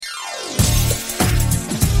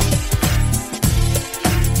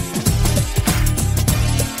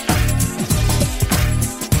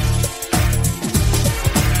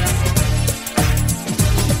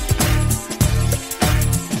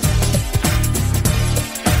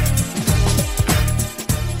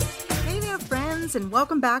friends, and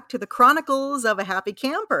welcome back to the Chronicles of a Happy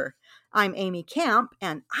Camper. I'm Amy Camp,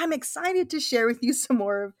 and I'm excited to share with you some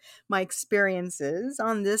more of my experiences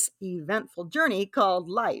on this eventful journey called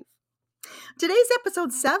life. Today's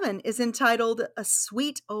episode 7 is entitled A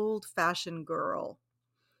Sweet Old Fashioned Girl.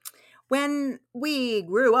 When we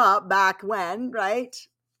grew up back when, right?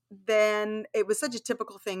 Then it was such a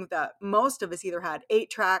typical thing that most of us either had 8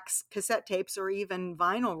 tracks, cassette tapes, or even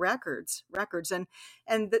vinyl records.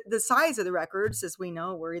 And the size of the records, as we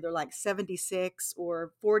know, were either like 76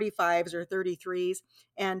 or 45s or 33s.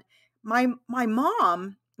 And my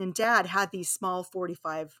mom and dad had these small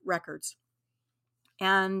 45 records.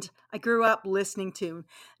 And I grew up listening to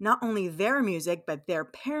not only their music, but their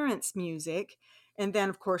parents' music. And then,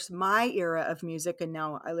 of course, my era of music. And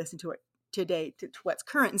now I listen to it today, to what's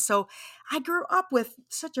current. And so I grew up with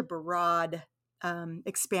such a broad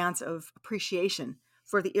expanse of appreciation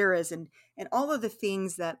for the eras and all of the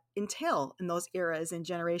things that entail in those eras and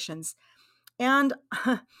generations. And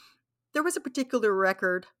there was a particular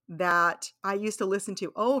record that I used to listen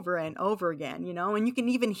to over and over again, and you can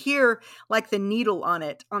even hear like the needle on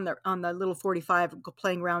it on the little 45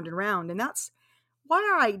 playing round and round. And that's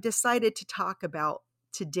why I decided to talk about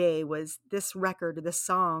today was this record, this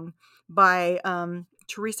song by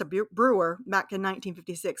Teresa Brewer back in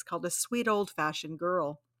 1956 called A Sweet Old Fashioned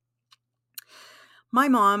Girl. My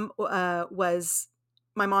mom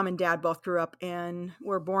my mom and dad both grew up and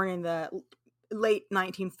were born in the late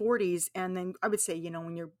 1940s. And then I would say,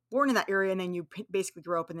 when you're born in that area and then you basically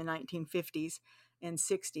grew up in the 1950s and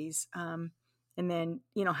 60s, and then,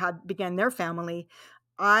 had began their family,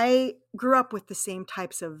 I grew up with the same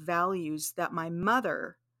types of values that my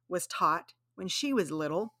mother was taught when she was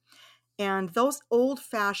little. And those old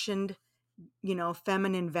fashioned,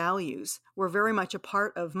 feminine values were very much a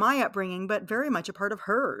part of my upbringing, but very much a part of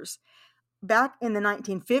hers. Back in the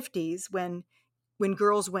 1950s, when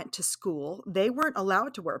girls went to school, they weren't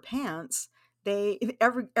allowed to wear pants.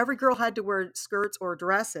 Every girl had to wear skirts or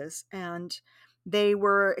dresses, and they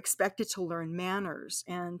were expected to learn manners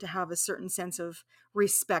and to have a certain sense of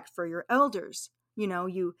respect for your elders.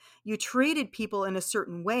 You treated people in a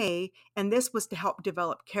certain way, and this was to help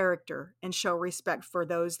develop character and show respect for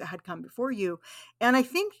those that had come before you. And I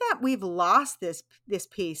think that we've lost this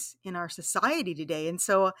piece in our society today. And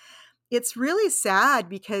so it's really sad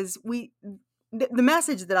because the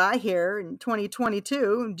message that I hear in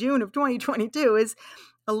 2022, June of 2022, is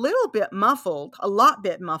a lot bit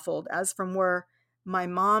muffled as from where my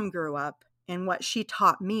mom grew up and what she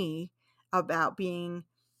taught me about being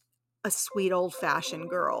a sweet old fashioned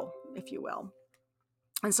girl, if you will.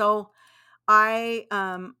 And so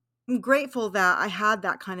I'm grateful that I had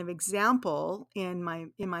that kind of example in my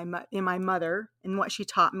mother and what she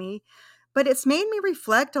taught me. But it's made me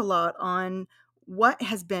reflect a lot on what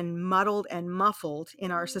has been muddled and muffled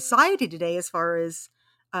in our society today as far as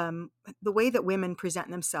the way that women present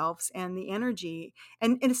themselves and the energy.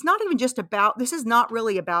 And it's not even just about, this is not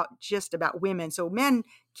really just about women. So men,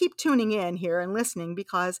 keep tuning in here and listening,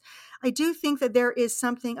 because I do think that there is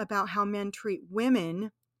something about how men treat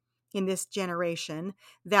women in this generation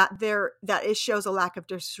that it shows a lack of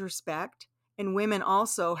disrespect, and women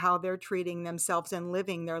also how they're treating themselves and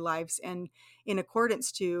living their lives and in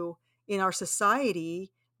accordance to in our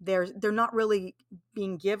society they're not really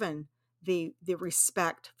being given the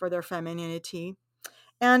respect for their femininity.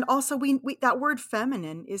 And also we that word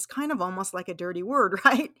feminine is kind of almost like a dirty word,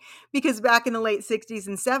 right? Because back in the late 60s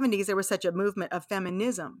and 70s there was such a movement of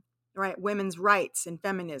feminism, right? Women's rights and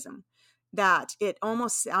feminism, that it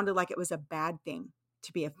almost sounded like it was a bad thing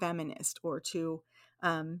to be a feminist or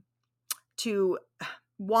um, to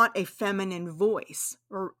want a feminine voice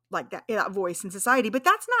or like that voice in society. But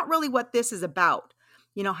that's not really what this is about.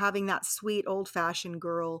 Having that sweet old fashioned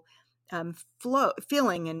girl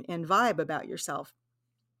feeling and vibe about yourself.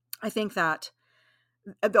 I think that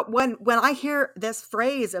when I hear this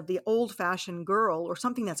phrase of the old fashioned girl or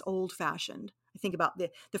something that's old fashioned, I think about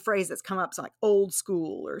the phrase that's come up, so like old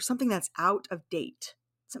school or something that's out of date,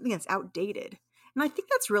 something that's outdated. And I think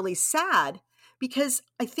that's really sad, because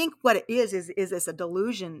I think what it is this a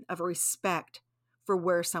delusion of respect for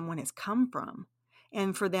where someone has come from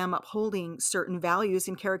and for them upholding certain values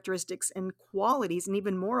and characteristics and qualities and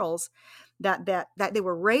even morals that they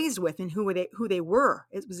were raised with and who they were.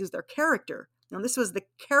 It was their character. Now, this was the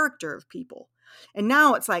character of people. And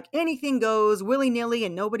now it's like anything goes willy-nilly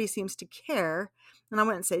and nobody seems to care. And I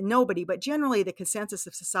wouldn't say nobody, but generally the consensus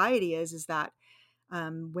of society is that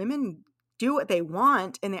women do what they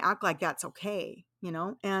want and they act like that's okay,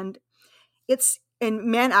 and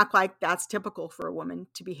men act like that's typical for a woman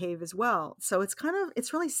to behave as well. So it's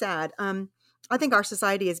really sad. I think our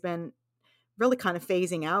society has been really kind of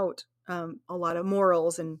phasing out a lot of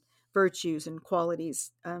morals and virtues and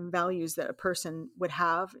qualities, values that a person would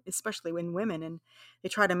have, especially when women, and they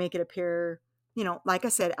try to make it appear, like I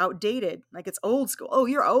said, outdated, like it's old school. Oh,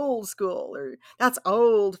 you're old school, or that's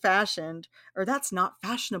old fashioned, or that's not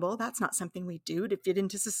fashionable. That's not something we do to fit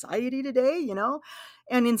into society today.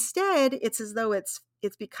 And instead, it's as though it's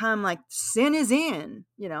become like sin is in,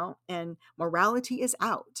 and morality is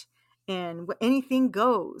out, and anything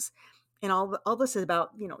goes. And all this is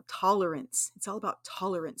about, tolerance. It's all about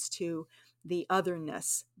tolerance to the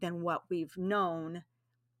otherness than what we've known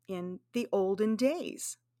in the olden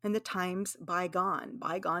days and the times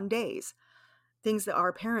bygone days. Things that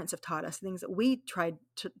our parents have taught us, things that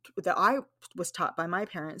that I was taught by my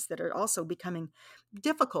parents, that are also becoming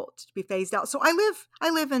difficult to be phased out. So I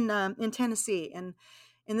live in Tennessee, and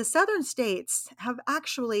in the southern states have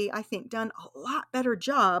actually, I think, done a lot better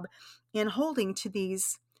job in holding to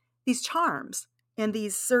these charms and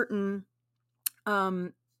these certain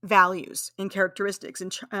values and characteristics.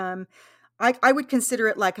 And I would consider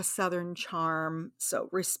it like a Southern charm. So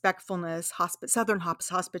respectfulness, Southern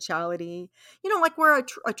hospitality, like we're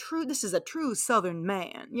this is a true Southern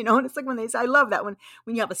man, and it's like when they say, I love that when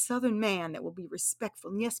you have a Southern man that will be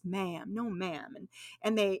respectful. And yes, ma'am, no, ma'am.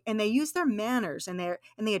 And they use their manners, and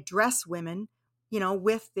they address women,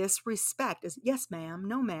 with this respect, as yes, ma'am,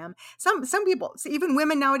 no, ma'am. Some people, even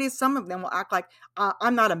women nowadays, some of them will act like,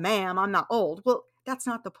 I'm not a ma'am, I'm not old. Well, that's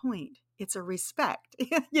not the point. It's a respect.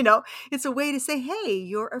 It's a way to say, hey,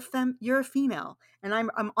 you're a female, and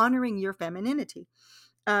I'm honoring your femininity.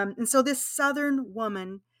 And so this Southern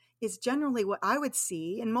woman is generally what I would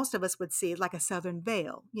see, and most of us would see, like a Southern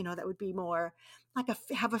veil. That would be more like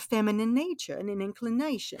have a feminine nature and an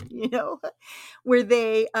inclination. Where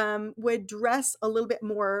they would dress a little bit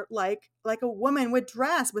more like a woman would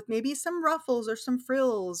dress, with maybe some ruffles or some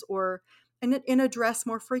frills, or in a dress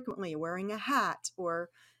more frequently, wearing a hat, or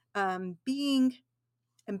being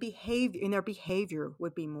and behavior in their behavior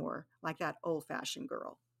would be more like that old-fashioned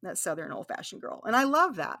girl, that Southern old-fashioned girl. And I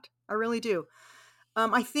love that. I really do.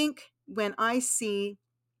 I think when I see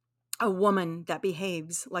a woman that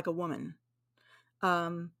behaves like a woman,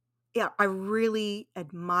 yeah, I really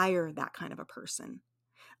admire that kind of a person.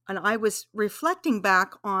 And I was reflecting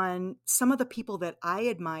back on some of the people that I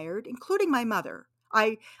admired, including my mother.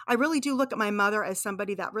 I really do look at my mother as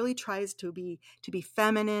somebody that really tries to be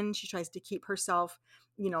feminine. She tries to keep herself,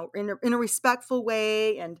 in a respectful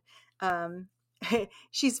way, and um,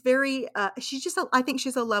 she's very she's just I think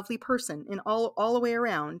she's a lovely person in all the way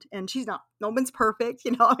around. And she's not no one's perfect.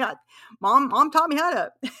 Mom taught me how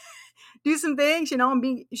to do some things,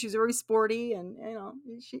 and she's very sporty, and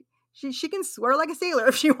she can swear like a sailor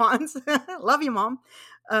if she wants. Love you, Mom.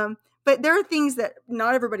 But there are things that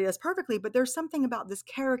not everybody does perfectly, but there's something about this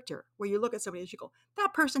character where you look at somebody and you go,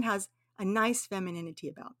 that person has a nice femininity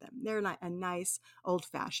about them. They're like a nice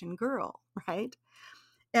old-fashioned girl, right?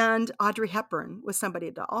 And Audrey Hepburn was somebody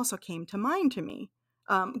that also came to mind to me.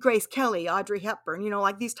 Grace Kelly, Audrey Hepburn,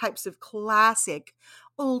 like these types of classic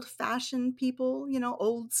old-fashioned people,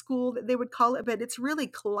 old school that they would call it, but it's really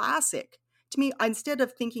classic. To me, instead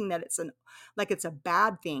of thinking that it's a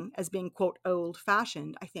bad thing as being, quote,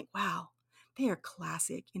 old-fashioned, I think, wow, they are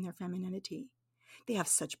classic in their femininity. They have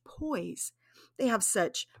such poise. They have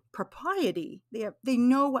such propriety. They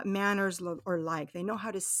know what manners are like. They know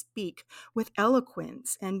how to speak with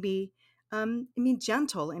eloquence and be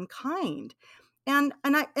gentle and kind. And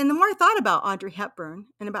the more I thought about Audrey Hepburn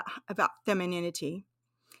and about femininity,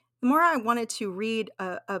 the more I wanted to read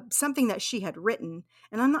something that she had written.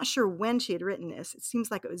 And I'm not sure when she had written this. It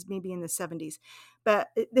seems like it was maybe in the 70s. But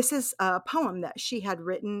this is a poem that she had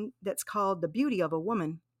written that's called The Beauty of a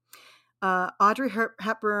Woman. Audrey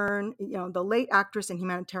Hepburn, the late actress and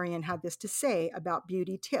humanitarian, had this to say about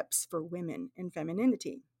beauty tips for women and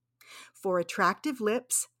femininity. For attractive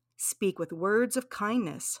lips, speak with words of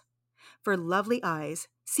kindness. For lovely eyes,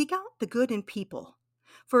 seek out the good in people.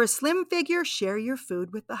 For a slim figure, share your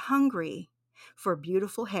food with the hungry. For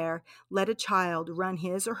beautiful hair, let a child run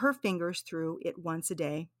his or her fingers through it once a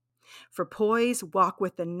day. For poise, walk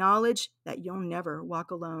with the knowledge that you'll never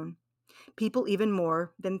walk alone. People, even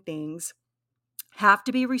more than things, have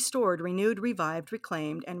to be restored, renewed, revived,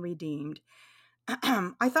 reclaimed, and redeemed.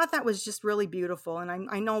 I thought that was just really beautiful, and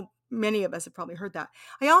I know many of us have probably heard that.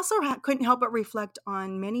 I also couldn't help but reflect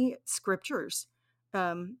on many scriptures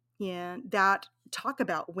that talk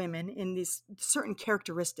about women in these certain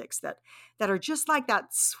characteristics that are just like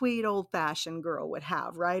that sweet old-fashioned girl would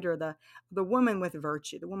have, right? Or the woman with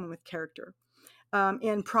virtue, the woman with character.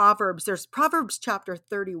 In Proverbs, there's Proverbs chapter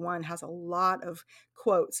 31 has a lot of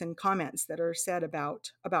quotes and comments that are said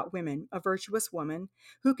about women. A virtuous woman,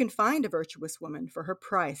 who can find a virtuous woman, for her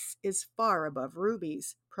price is far above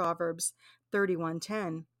rubies. Proverbs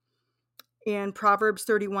 31:10. In Proverbs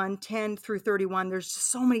 31:10 through 31, there's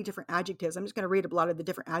just so many different adjectives. I'm just going to read a lot of the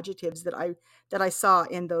different adjectives that I saw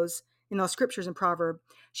in those scriptures in Proverb.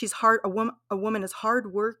 She's hard. A woman is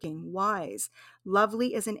hardworking, wise,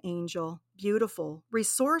 lovely as an angel, beautiful,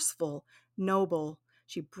 resourceful, noble.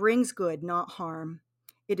 She brings good, not harm.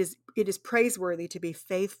 It is praiseworthy to be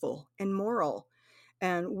faithful and moral,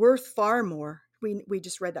 and worth far more. We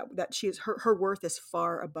just read that she is her worth is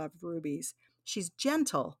far above rubies. She's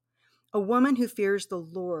gentle. A woman who fears the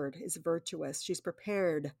Lord is virtuous. She's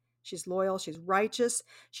prepared. She's loyal. She's righteous.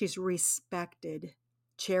 She's respected,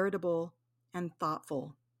 charitable, and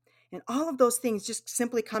thoughtful. And all of those things just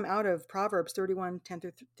simply come out of Proverbs 31:10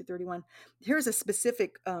 to 31. Here's a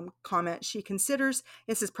specific comment. She considers,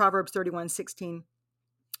 this is Proverbs 31:16.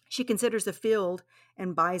 She considers a field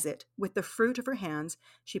and buys it. With the fruit of her hands,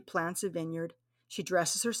 she plants a vineyard. She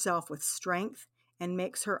dresses herself with strength and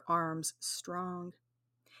makes her arms strong.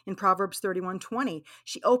 In Proverbs 31:20,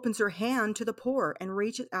 she opens her hand to the poor and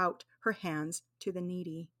reaches out her hands to the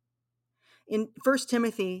needy. In 1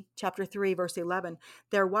 Timothy chapter 3, verse 11,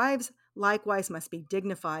 their wives likewise must be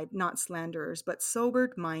dignified, not slanderers, but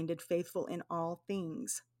sober-minded, faithful in all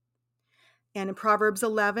things. And in Proverbs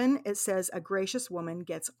 11, it says, a gracious woman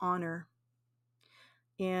gets honor.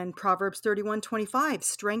 In Proverbs 31:25,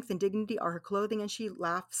 strength and dignity are her clothing, and she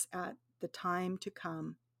laughs at the time to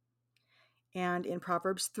come. And in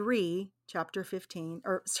Proverbs 3, chapter 15,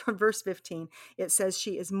 or verse 15, it says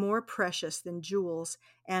she is more precious than jewels,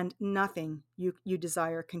 and nothing you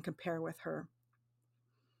desire can compare with her.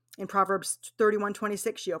 In Proverbs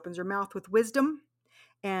 31:26, she opens her mouth with wisdom,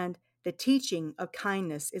 and the teaching of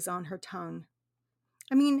kindness is on her tongue.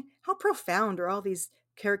 I mean, how profound are all these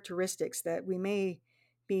characteristics that we may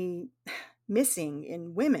be missing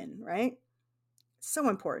in women, right? So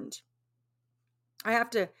important. I have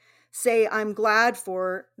to say I'm glad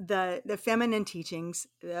for the feminine teachings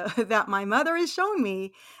that my mother has shown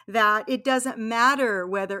me, that it doesn't matter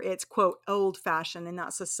whether it's, quote, old-fashioned and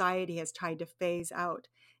that society has tried to phase out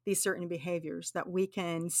these certain behaviors, that we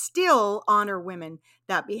can still honor women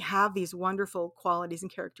that have these wonderful qualities and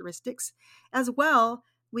characteristics. As well,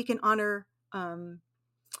 we can honor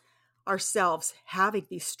ourselves having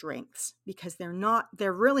these strengths, because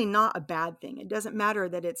they're really not a bad thing. It doesn't matter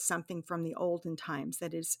that it's something from the olden times.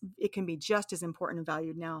 It can be just as important and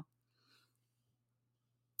valued now.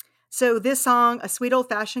 So this song, A Sweet Old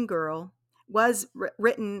Fashioned Girl, was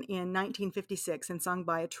written in 1956 and sung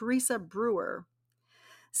by Teresa Brewer.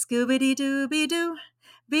 Scooby-doo-be-doo,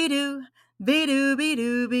 be-doo, be-doo,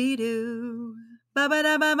 be-doo, be-doo.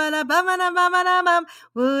 Ba-ba-da-ba-ba-da-ba-ba-da-ba-ba-da-bum.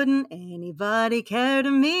 Wouldn't anybody care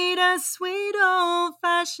to meet a sweet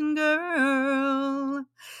old-fashioned girl?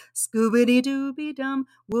 Scooby-doo-be-dum.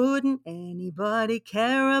 Wouldn't anybody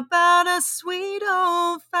care about a sweet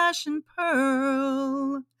old-fashioned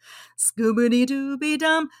pearl?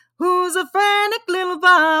 Scooby-doo-be-dum. Who's a frantic little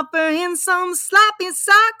bopper in some sloppy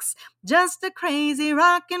socks? Just a crazy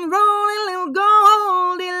rock and rolling little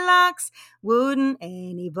Goldilocks. Wouldn't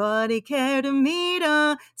anybody care to meet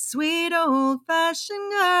a sweet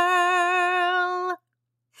old-fashioned girl?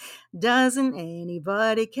 Doesn't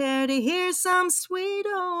anybody care to hear some sweet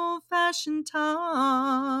old-fashioned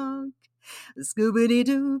talk?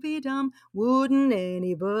 Scooby-doo-be-dum. Wouldn't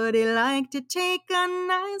anybody like to take a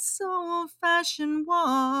nice old-fashioned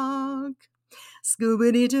walk?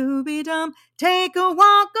 Scooby-doo-be-dum. Take a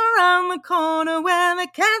walk around the corner where the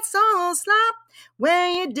cats all slop, where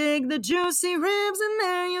you dig the juicy ribs and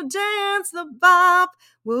there you dance the bop.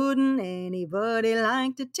 Wouldn't anybody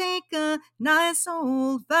like to take a nice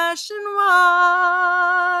old-fashioned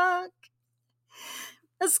walk?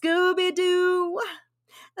 A Scooby-Doo,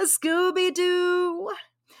 a Scooby-Doo.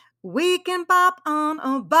 We can pop on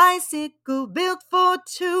a bicycle built for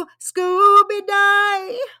two.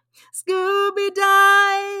 Scooby-Dye,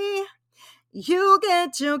 Scooby-Dye. You'll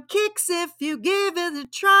get your kicks if you give it a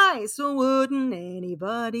try. So wouldn't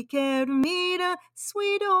anybody care to meet a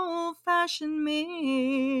sweet old-fashioned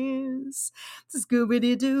miss?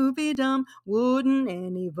 Scooby-doo-be-dum. Wouldn't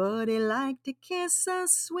anybody like to kiss a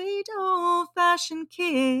sweet old-fashioned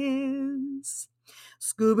kiss?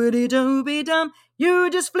 Scooby-doo-be-dum. You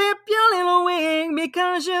just flip your little wing,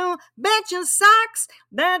 because you bet your socks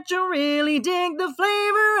that you really dig the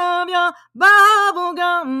flavor of your a bubble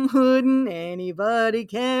gum. Wouldn't anybody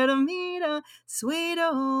care to meet a sweet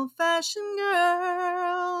old-fashioned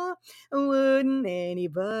girl? Wouldn't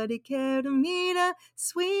anybody care to meet a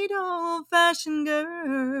sweet old-fashioned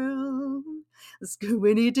girl?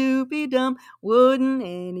 Scooby-Dooby-Dum, wouldn't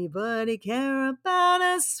anybody care about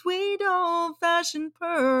a sweet old-fashioned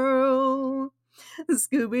pearl?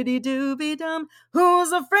 Scooby-Dooby-Dum,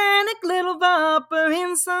 who's a frantic little bopper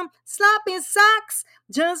in some sloppy socks?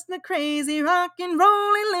 Just a crazy rockin'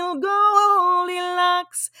 rollin' little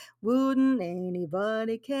Goldilocks. Wouldn't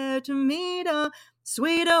anybody care to meet a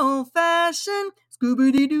sweet old-fashioned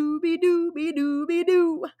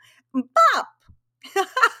Scooby-Dooby-Dooby-Dooby-Doo? Bop!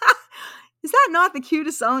 Is that not the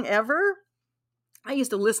cutest song ever? I used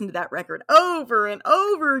to listen to that record over and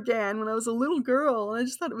over again when I was a little girl. I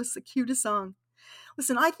just thought it was the cutest song.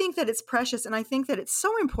 Listen, I think that it's precious, and I think that it's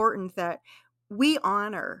so important that we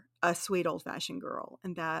honor a sweet old-fashioned girl,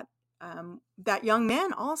 and that that young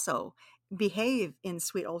men also behave in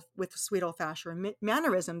with sweet old-fashioned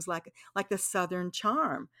mannerisms, like the Southern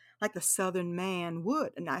charm, like the Southern man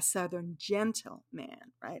would, a nice Southern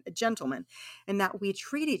gentleman, right? A gentleman, and that we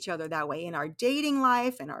treat each other that way in our dating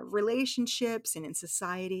life, in our relationships, and in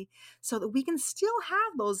society, so that we can still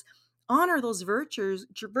have honor those virtues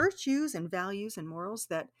and values and morals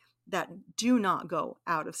that do not go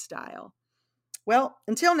out of style. Well,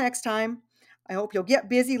 until next time, I hope you'll get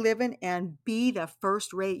busy living and be the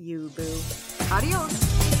first-rate you, boo. Adios.